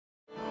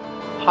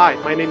Hi,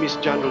 my name is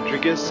John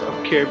Rodriguez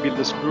of Care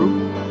Builders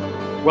Group.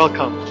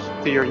 Welcome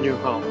to your new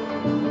home.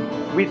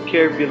 With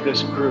Care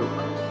Builders Group,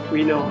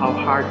 we know how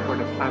hard for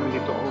the family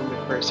to own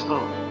their first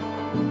home.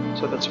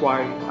 So that's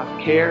why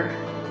at Care,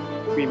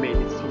 we made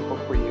it simple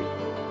for you.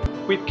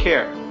 With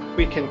Care,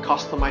 we can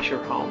customize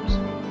your homes,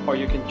 or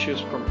you can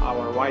choose from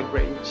our wide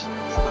range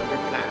standard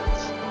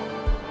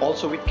plans.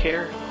 Also with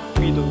Care,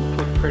 we don't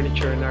put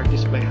furniture in our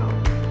display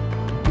home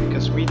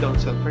because we don't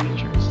sell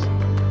furniture,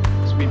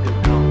 because we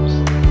build homes.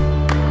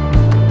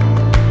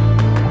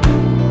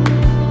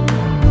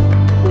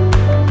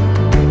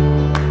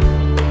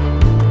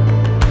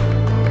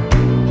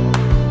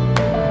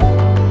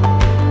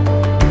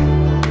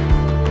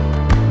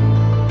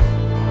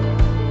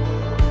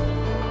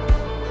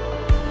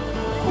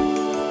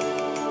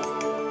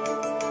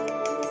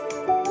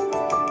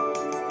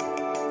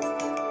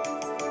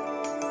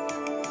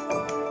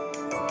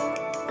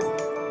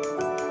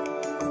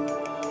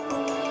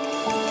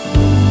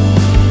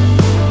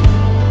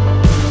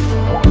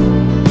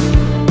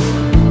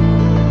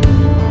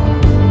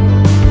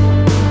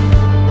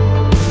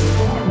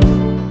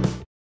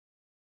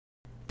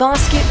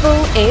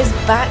 Basketball is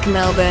back,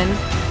 Melbourne.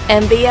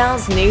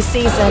 NBL's new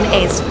season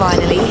is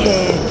finally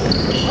here.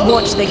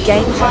 Watch the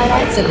game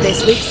highlights of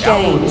this week's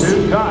games.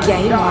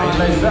 Game on.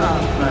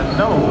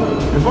 No,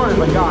 before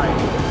the guy.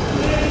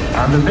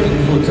 And the big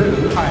for two.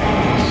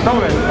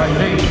 Stolen by Z.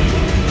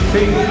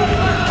 C.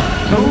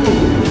 Two.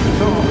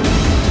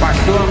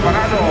 Pastor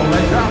Parado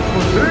lays up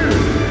for two.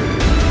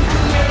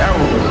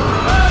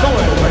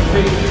 Stolen by Z.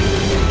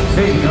 C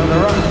on the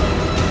run.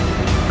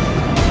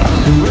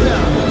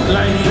 Williams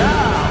lays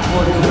up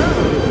for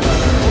two.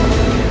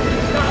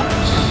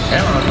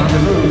 Emma on the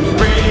move.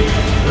 Spring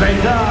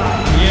lays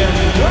up. Yes,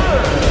 sir.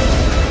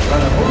 By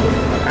the move.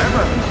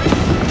 Emma.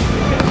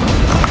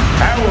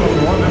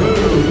 Howell on the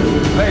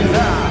move. Lays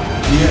up.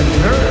 Yes,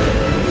 sir.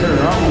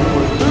 Terrell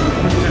for two.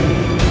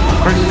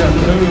 Christian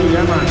two.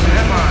 Emma.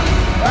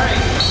 Right.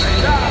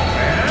 Lays up.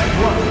 And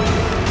one.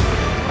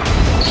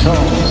 So,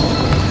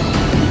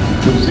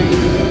 to C.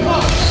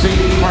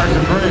 Marks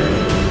the bridge.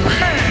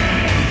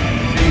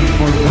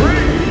 For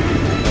three.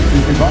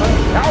 65.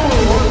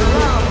 Howell was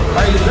around.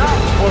 Lays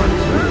out for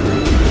two.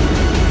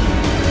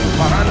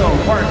 Parado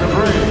fires a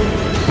three.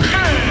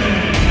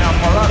 Now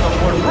Parado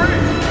for three.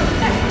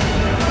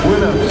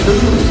 Williams two.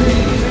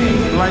 C.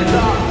 Lays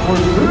out for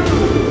two.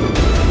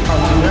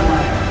 Out to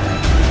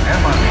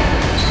Emma.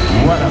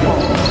 What a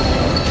ball.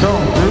 So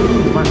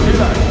two.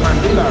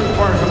 Mandela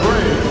fires a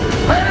three.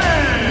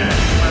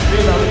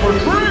 Mandela for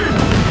three.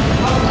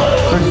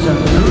 Christian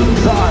two.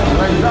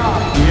 Lays out.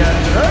 Yes,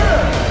 sir.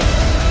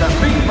 The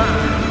big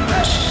man.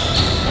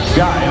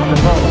 Guy on the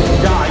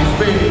post. Guy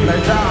speed.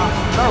 Lays out.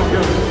 No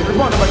good.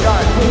 Rebounded by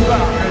Guy. Pulled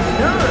out. It's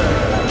good.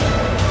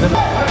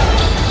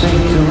 Sing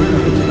to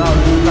Williams. Now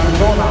to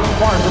Cardona.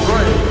 Fires a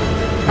three.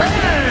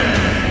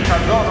 Bang!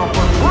 Cardona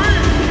for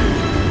three.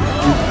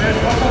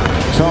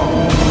 So.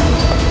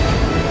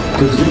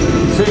 To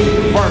C.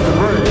 Fires a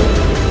three.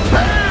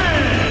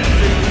 Bang!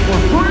 C for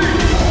three.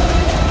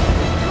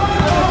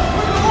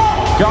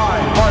 Guy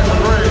fires a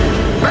three.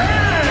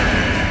 Bang!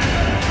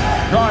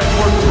 Guy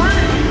for three.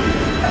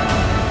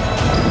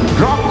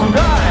 Drop to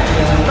Guy.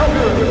 No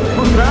good.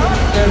 Push back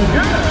and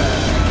good.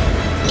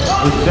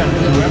 It's sent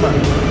to Emma.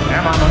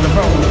 Emma on the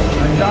post.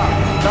 And Doc.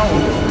 No.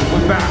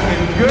 Push back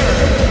and good.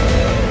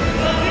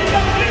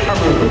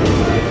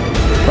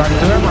 Back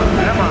to Emma.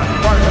 Emma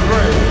fires a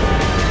three.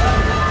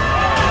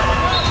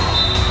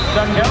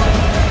 Doesn't count.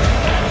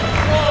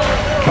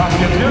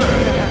 Basket's good.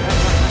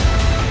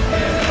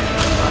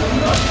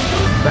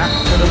 Back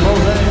to the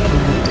post.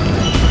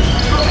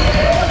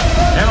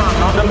 Emma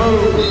on the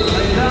move.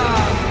 Lays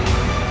out.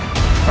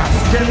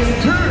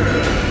 Basket's two.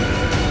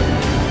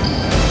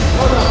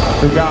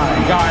 The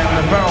guy on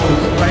the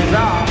post. Lays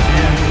out.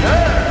 And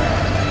there.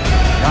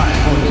 Guy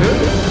for two.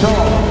 So,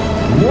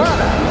 what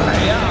a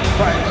layup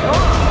by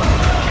John.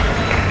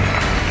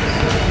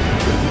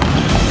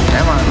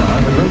 Emma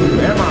on the move.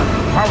 Emma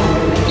power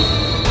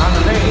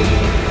underneath.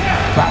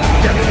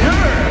 Basket's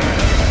good.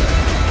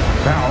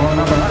 Foul on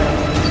number 8.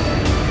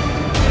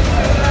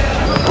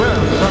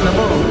 Williams on the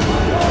move.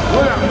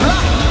 Williams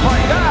blocked by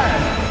Guy.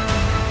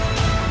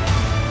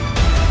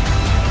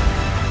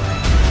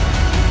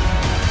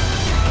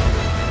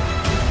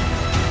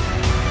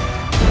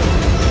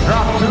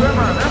 Drop to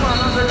Emma. Emma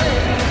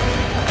underneath.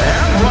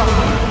 And run.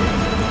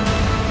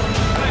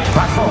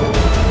 Paso.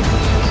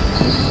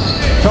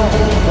 So,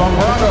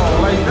 Lombardo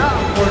lays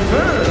out for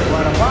two.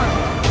 What a pass.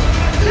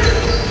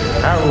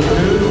 Arrow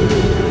two.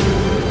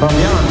 From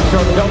Young.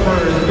 Short jumper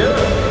is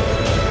good.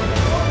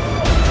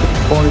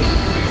 Boys.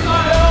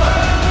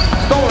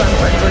 Stolen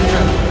by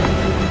Christian.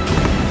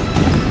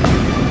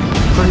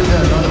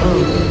 Christian on the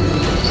move.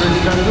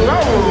 Christian to go.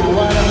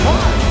 What a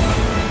pass.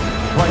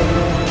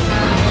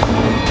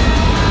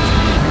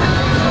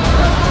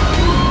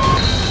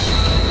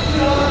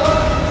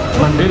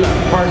 Mandela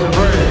fires a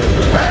three.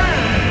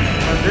 Bang!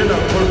 Mandela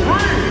for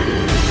three.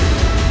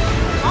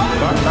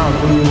 But now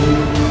to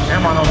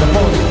Emma on the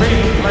post.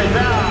 Speed lays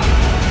out.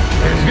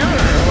 It's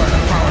good.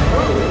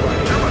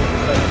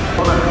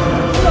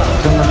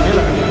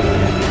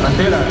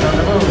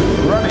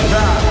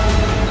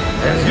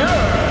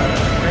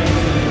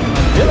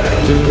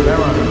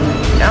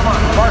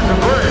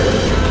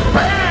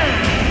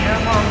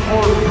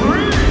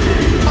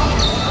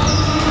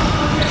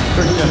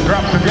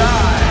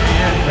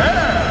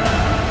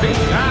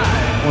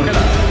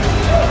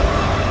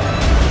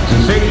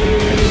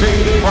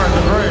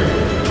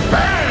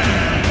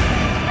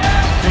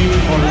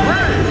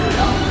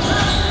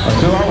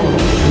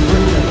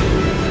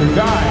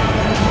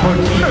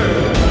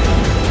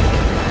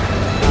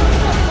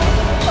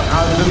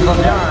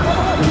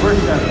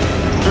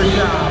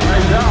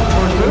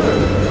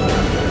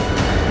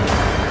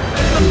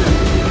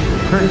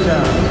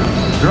 Christian.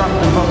 Drop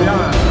to Fabian.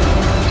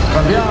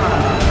 Fabian.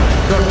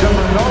 Short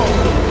jumper no.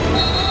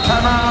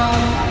 Timeout.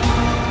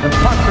 The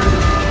Panthers.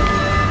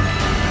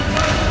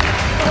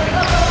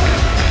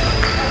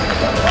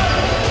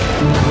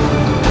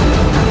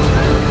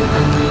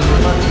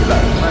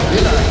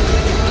 Mandela.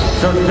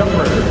 Short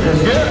jumper is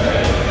good.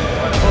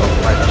 Oh,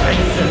 by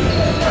Jason.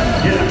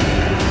 Mandela.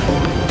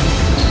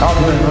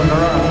 Aldrin on the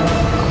run.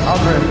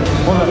 Aldrin,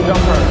 pull up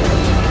jumper.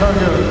 No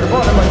good. The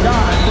bottom of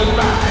God. Good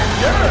back.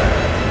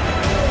 Good.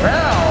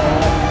 Foul.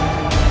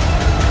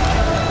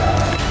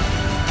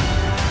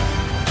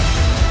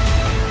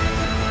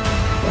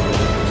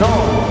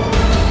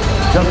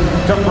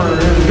 Jumper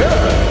is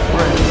good.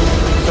 Great.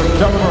 So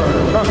jumper.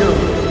 No good.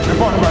 The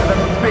bottom by the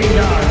big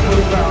guy.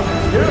 Good foul.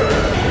 It's good.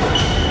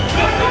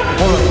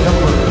 Pull up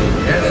jumper.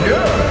 It's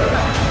good.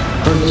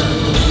 Christian.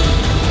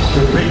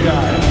 The big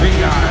guy. Big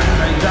guy.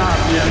 Nice job.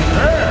 Yes,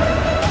 sir.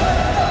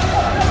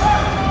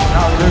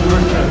 Now to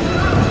Christian.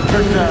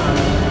 Christian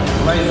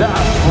lays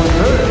out for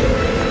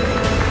two.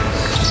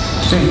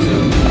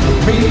 Jason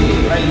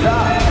Reed lays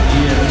out.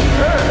 Yes,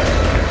 sir.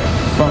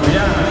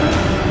 Fabian.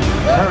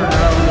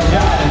 Turnaround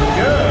shot is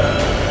good.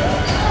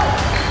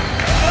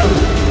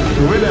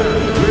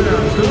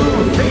 Williams, two.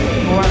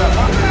 What a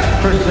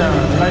Christian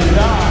lays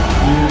out.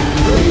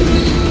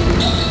 Yes,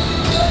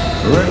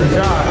 red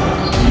shot.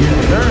 Yes,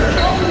 sir.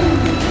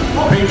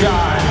 Big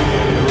guy.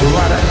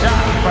 What a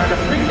shot by the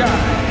big guy.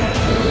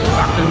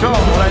 Back to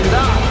Tom, lays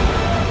out.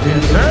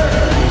 Yes, sir.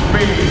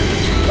 Speed.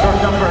 Short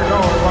jumper, no,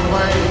 one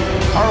way.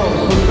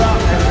 Harold puts out,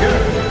 that's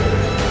good.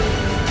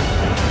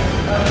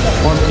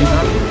 14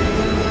 up.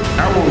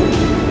 Harold.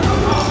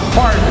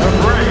 Fires for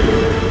three.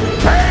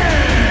 Bang!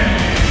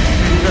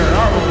 Mr.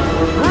 Harold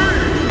for three.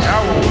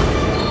 Harold.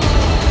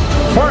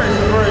 Fires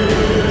for three.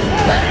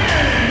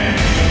 Bang!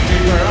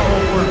 Mr.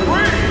 Harold for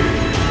three.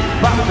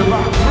 Back to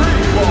back three.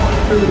 1,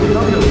 2,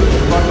 W.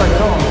 One by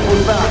Tom,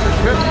 puts back,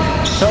 that's good.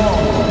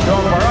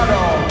 John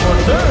Barado for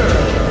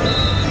two.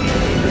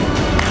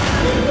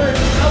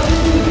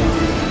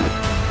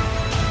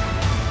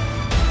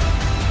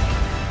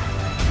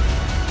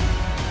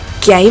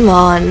 Game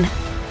on.